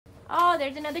Oh,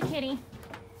 there's another kitty.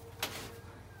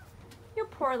 You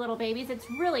poor little babies. It's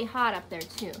really hot up there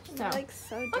too. So, like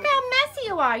so dirty. Look how messy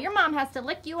you are. Your mom has to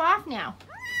lick you off now.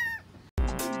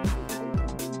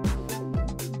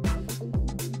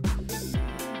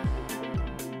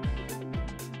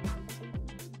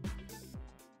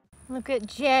 Look at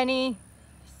Jenny.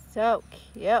 So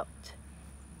cute.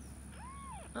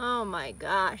 Oh my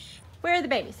gosh. Where are the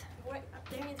babies? Wait,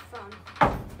 give me the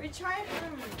phone. We tried.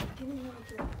 Give me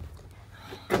the phone.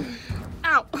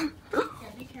 Ow. Yeah,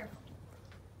 be careful.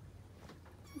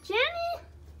 Jenny?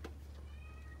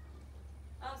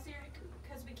 Oh, so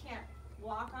because we can't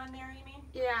walk on there, you mean?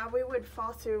 Yeah, we would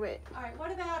fall through it. All right,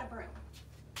 what about a broom?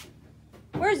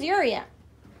 Where's Yuri at?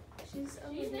 She's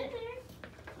in there.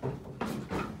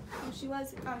 Oh, she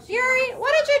was. Oh, Yuri,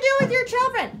 what did you do with your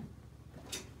children?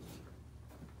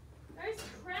 There's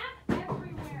crap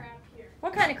everywhere out here.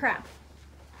 What kind of crap?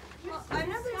 Well, I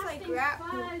know there's like Disgusting rat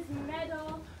poop. fuzz,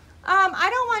 metal. I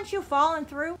don't want you falling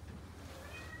through.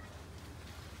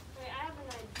 Wait, I have an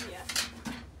idea.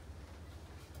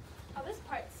 Oh, this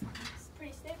part's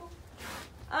pretty stable.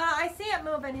 I see it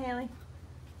moving, Haleigh.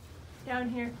 Down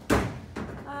here.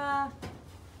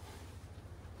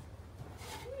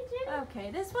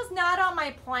 Okay, this was not on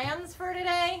my plans for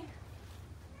today.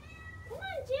 Come on,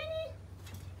 Jenny.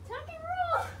 Tuck and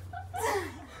roll.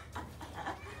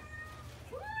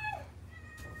 Come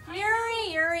on.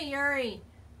 Yuri.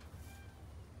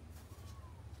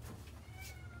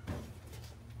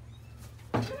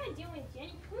 What am I doing,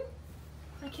 Jenny?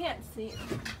 I can't see.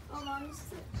 Oh, Mom,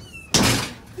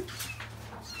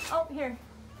 Oh, here.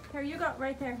 Here, you go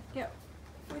right there. Go.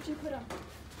 where'd you put them?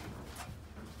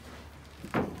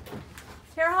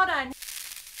 Here, hold on.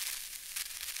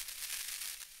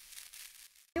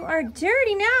 You are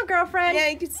dirty now, girlfriend. Yeah,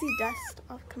 you can see dust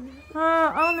all coming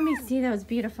up. Oh, let me see those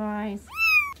beautiful eyes.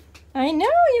 I know,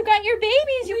 you got your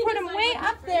babies. You put them way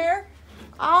up there,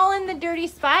 all in the dirty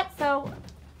spot. So,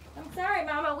 I'm sorry,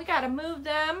 Mama. We got to move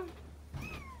them.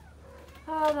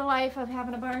 Oh, the life of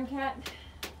having a barn cat.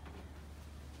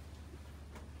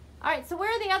 All right, so where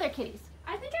are the other kitties?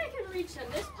 I think I can reach them.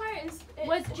 This part is.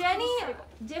 Was Jenny in a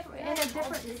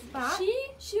different spot?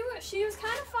 She was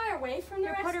kind of far away from the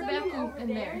Here, rest put her of back them over in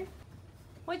there. there.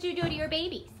 What'd you do to your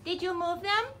babies? Did you move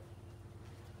them?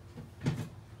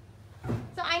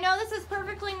 So I know this is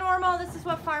perfectly normal. This is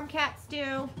what farm cats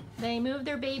do. They move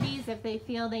their babies if they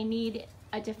feel they need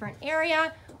a different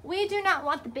area. We do not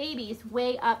want the babies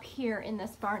way up here in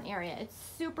this barn area. It's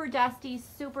super dusty,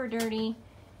 super dirty.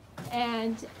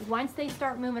 And once they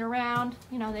start moving around,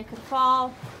 you know, they could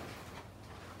fall.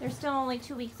 They're still only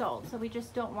 2 weeks old, so we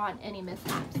just don't want any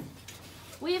mishaps.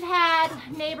 We've had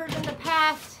neighbors in the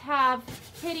past have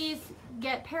kitties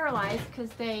get paralyzed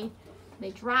because they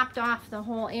dropped off the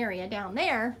whole area down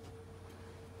there.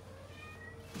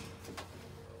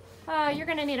 You're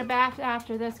gonna need a bath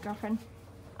after this, girlfriend.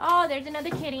 Oh, there's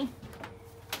another kitty.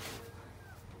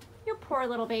 You poor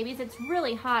little babies. It's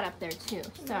really hot up there too.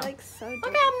 So Like so dirty.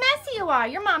 look how messy you are.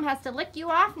 Your mom has to lick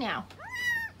you off now.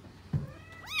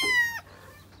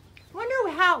 Wonder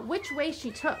which way she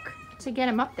took to get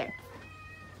him up there.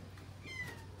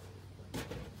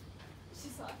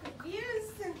 She's all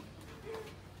confused.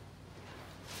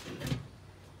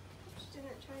 She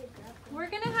didn't try to grab them. We're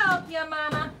gonna help you,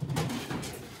 Mama.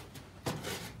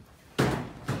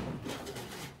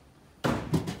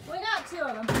 We got 2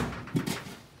 of them.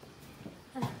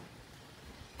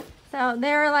 So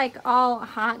they're like all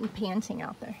hot and panting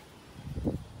out there.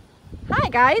 Hi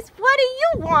guys, what do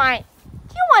you want?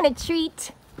 Do you want a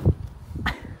treat?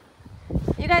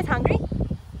 You guys hungry?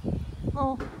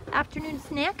 Little afternoon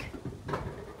snack?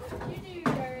 You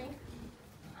do, Yuri.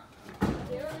 All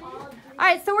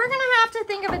right, so we're gonna have to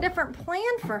think of a different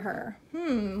plan for her.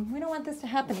 We don't want this to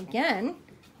happen again.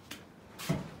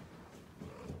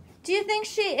 Do you think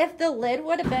if the lid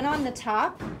would have been on the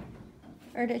top,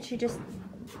 or did she just?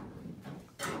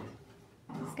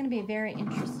 It's gonna be very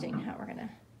interesting how we're gonna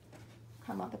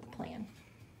come up with a plan.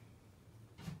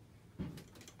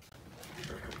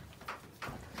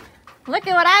 Look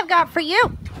at what I've got for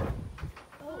you.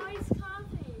 Always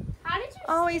coughing. How did you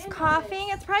Always stand on coughing.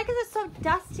 It's probably because it's so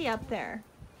dusty up there.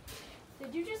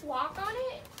 it? Did you just walk on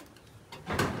it?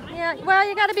 Yeah, well,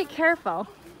 you gotta be careful.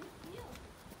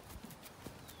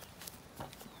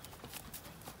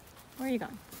 Where are you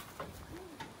going?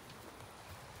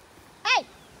 Hey!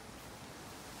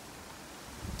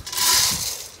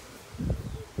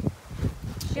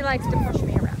 She likes to push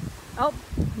me around. Oh,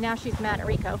 now she's mad at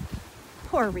Rico.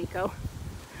 Poor Rico.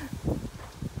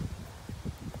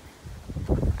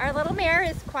 Our little mare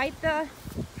is quite the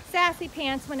sassy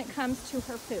pants when it comes to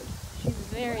her food. She's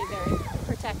very, very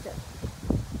protective.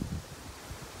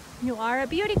 You are a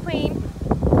beauty queen.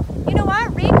 You know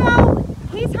what, Rico?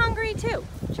 He's hungry too.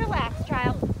 Chillax,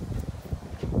 child.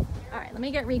 All right, let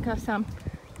me get Rico some.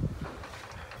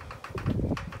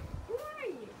 Who are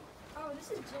you? Oh, this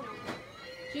is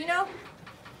Gino. Gino?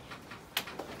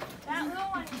 That little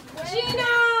one.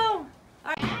 Gino!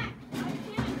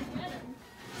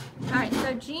 All right,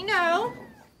 so Gino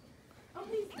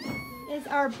is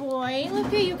our boy.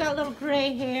 Look at you, got little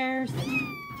gray hairs.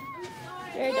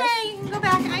 There you go. You can go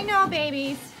back. I know,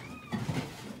 babies.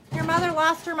 Your mother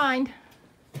lost her mind.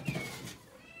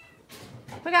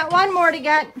 We got one more to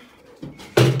get.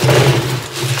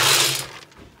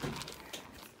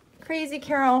 Crazy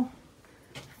Carol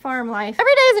farm life.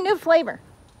 Every day is a new flavor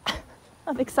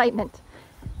of excitement.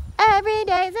 Every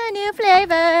day's a new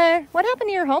flavor. What happened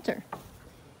to your halter?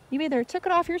 You either took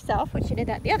it off yourself, which you did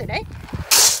that the other day.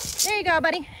 There you go,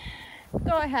 buddy.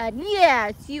 Go ahead.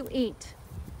 Yes, you eat.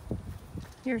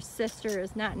 Your sister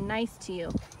is not nice to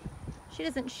you. She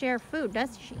doesn't share food,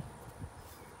 does she?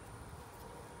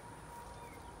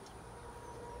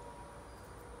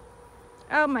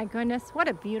 Oh my goodness, what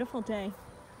a beautiful day.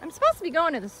 I'm supposed to be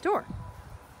going to the store.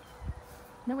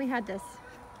 Then we had this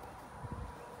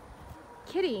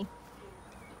kitty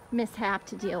mishap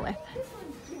to deal with. This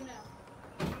one's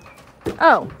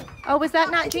Gino. Oh, was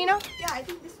that not Gino? Yeah, I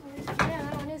think this one is Gino. Yeah,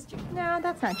 that one is Gino. No,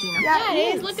 that's not Gino. Yeah,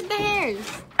 it is. Look at the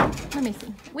hairs. Let me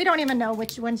see. We don't even know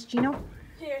which one's Gino.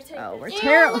 Here, take Oh, this. we're Ew,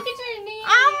 terrible. look at your knee.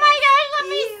 Oh my gosh, let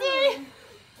me see.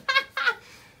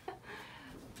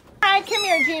 All right, come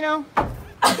here, Gino.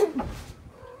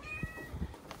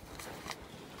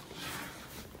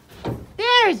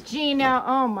 There's Gino.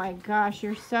 Oh my gosh,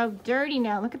 you're so dirty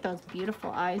now. Look at those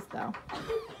beautiful eyes, though.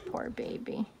 Poor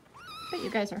baby. Bet you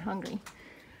guys are hungry.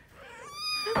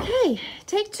 Okay,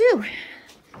 take two.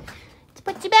 Let's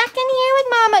put you back in here with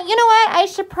Mama. You know what? I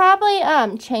should probably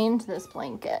change this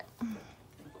blanket.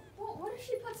 Well, what if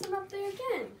she puts them up there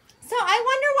again? So I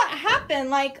wonder what happened,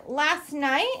 like last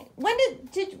night. When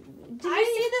did you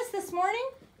see this morning?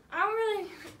 I don't really.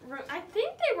 I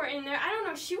think they were in there. I don't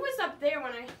know. She was up there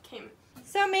when I came.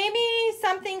 So maybe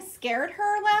something scared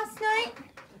her last night,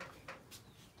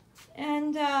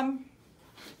 and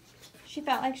she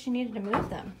felt like she needed to move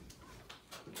them.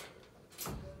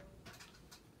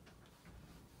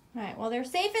 All right. Well, they're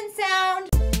safe and sound.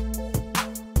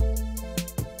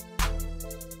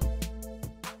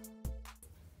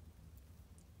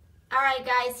 All right,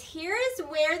 guys, here is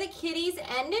where the kitties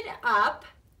ended up.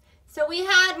 So we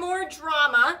had more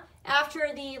drama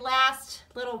after the last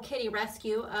little kitty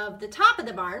rescue of the top of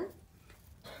the barn.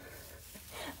 Look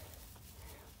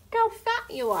how fat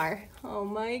you are. Oh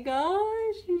my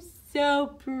gosh, you're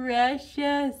so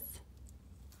precious.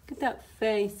 Look at that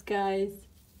face, guys.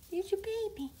 There's your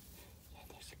baby. Yeah,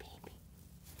 there's your baby.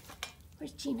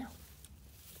 Where's Gino?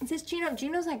 Is this Gino?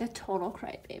 Gino's like a total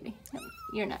crybaby. No,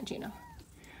 you're not Gino.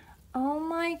 Oh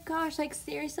my gosh, like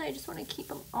seriously, I just want to keep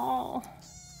them all.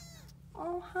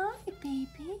 Oh, hi,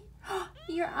 baby.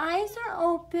 Your eyes are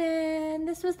open.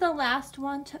 This was the last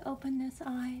one to open this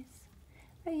eyes.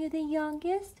 Are you the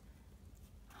youngest?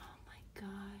 Oh my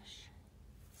gosh,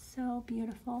 so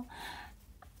beautiful.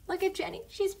 Look at Jenny,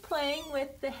 she's playing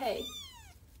with the hay.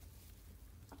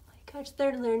 Oh my gosh,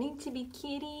 they're learning to be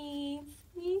kitties.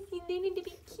 They need to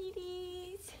be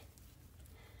kitties.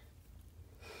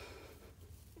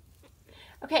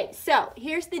 Okay, so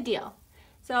here's the deal.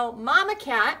 So Mama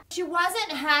Cat, she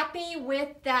wasn't happy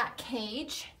with that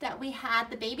cage that we had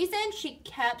the babies in. She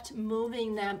kept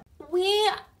moving them.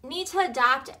 We need to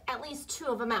adopt at least 2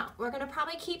 of them out. We're gonna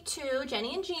probably keep 2,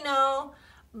 Jenny and Gino,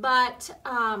 but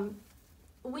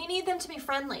we need them to be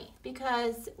friendly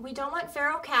because we don't want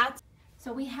feral cats.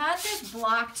 So we had this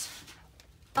blocked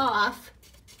off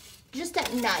just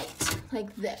at night,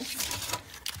 like this.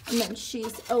 And then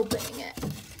she's opening it.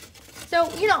 So,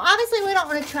 you know, obviously we don't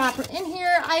want to trap her in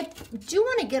here. I do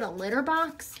want to get a litter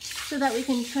box so that we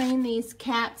can train these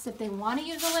cats if they want to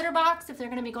use a litter box, if they're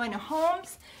going to be going to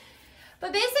homes.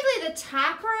 But basically the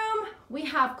tack room we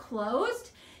have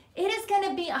closed. It is going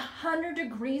to be 100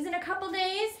 degrees in a couple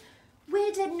days.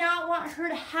 We did not want her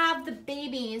to have the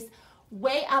babies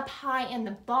way up high in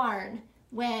the barn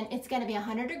when it's going to be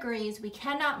 100 degrees. We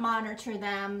cannot monitor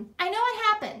them. I know it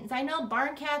happens. I know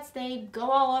barn cats, they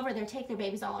go all over, they take their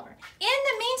babies all over. In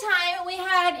the meantime, we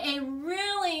had a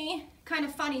really kind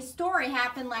of funny story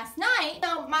happen last night.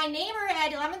 So my neighbor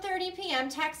at 11:30 p.m.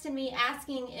 texted me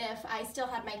asking if I still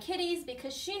had my kitties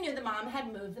because she knew the mom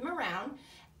had moved them around.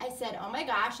 I said, oh my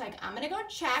gosh, like I'm gonna go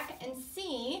check and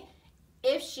see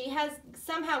if she has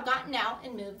somehow gotten out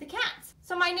and moved the cats.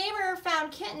 So my neighbor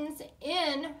found Kittens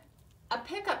in a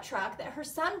pickup truck that her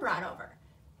son brought over.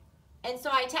 And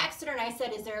so I texted her and I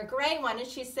said, is there a gray one? And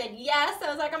she said, yes. I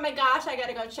was like, oh my gosh, I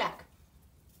gotta go check.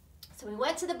 So we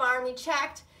went to the barn, we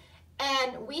checked,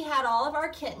 and we had all of our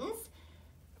kittens.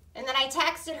 And then I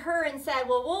texted her and said,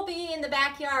 well, we'll be in the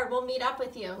backyard, we'll meet up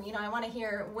with you. You know, I wanna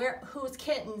hear whose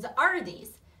kittens are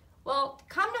these? Well,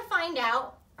 come to find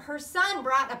out, her son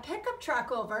brought a pickup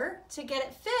truck over to get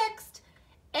it fixed,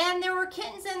 and there were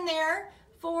kittens in there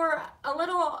for a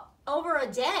little over a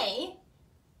day,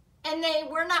 and they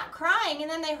were not crying,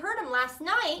 and then they heard them last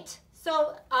night.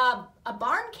 So a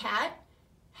barn cat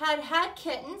had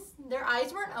kittens, their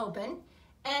eyes weren't open,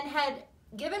 and had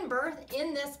given birth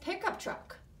in this pickup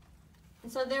truck.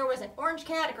 And so there was an orange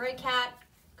cat, a gray cat,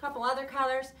 a couple other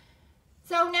colors.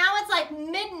 So now it's like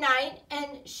midnight,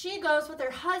 and she goes with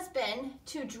her husband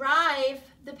to drive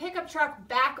the pickup truck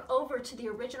back over to the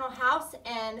original house,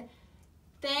 and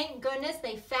thank goodness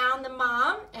they found the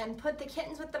mom and put the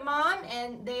kittens with the mom,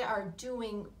 and they are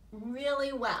doing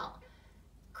really well.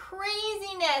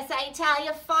 Craziness, I tell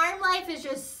you. Farm life is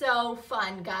just so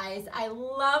fun, guys. I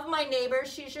love my neighbor.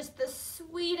 She's just the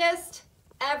sweetest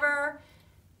ever.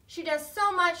 She does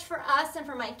so much for us and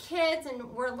for my kids, and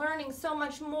we're learning so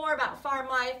much more about farm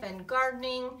life and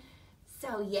gardening.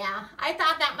 So yeah, I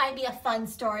thought that might be a fun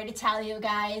story to tell you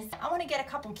guys. I want to get a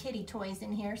couple kitty toys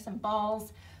in here, some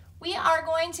balls. We are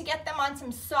going to get them on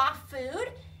some soft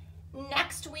food.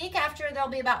 Next week, after they'll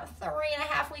be about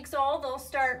 3.5 weeks old, they'll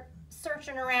start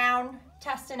searching around,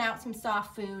 testing out some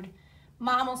soft food.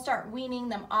 Mom will start weaning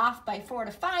them off by 4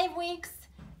 to 5 weeks.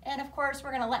 And of course,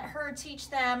 we're gonna let her teach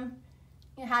them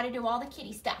how to do all the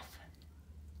kitty stuff.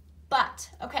 But,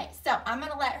 okay, so I'm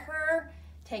gonna let her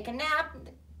take a nap.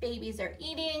 The babies are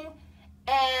eating.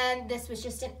 And this was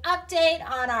just an update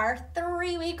on our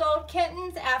 3-week-old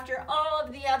kittens after all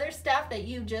of the other stuff that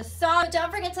you just saw.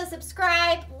 Don't forget to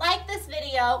subscribe, like this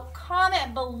video,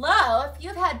 comment below if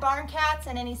you've had barn cats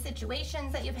and any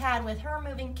situations that you've had with her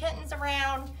moving kittens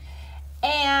around.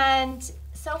 And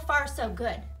so far, so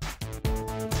good.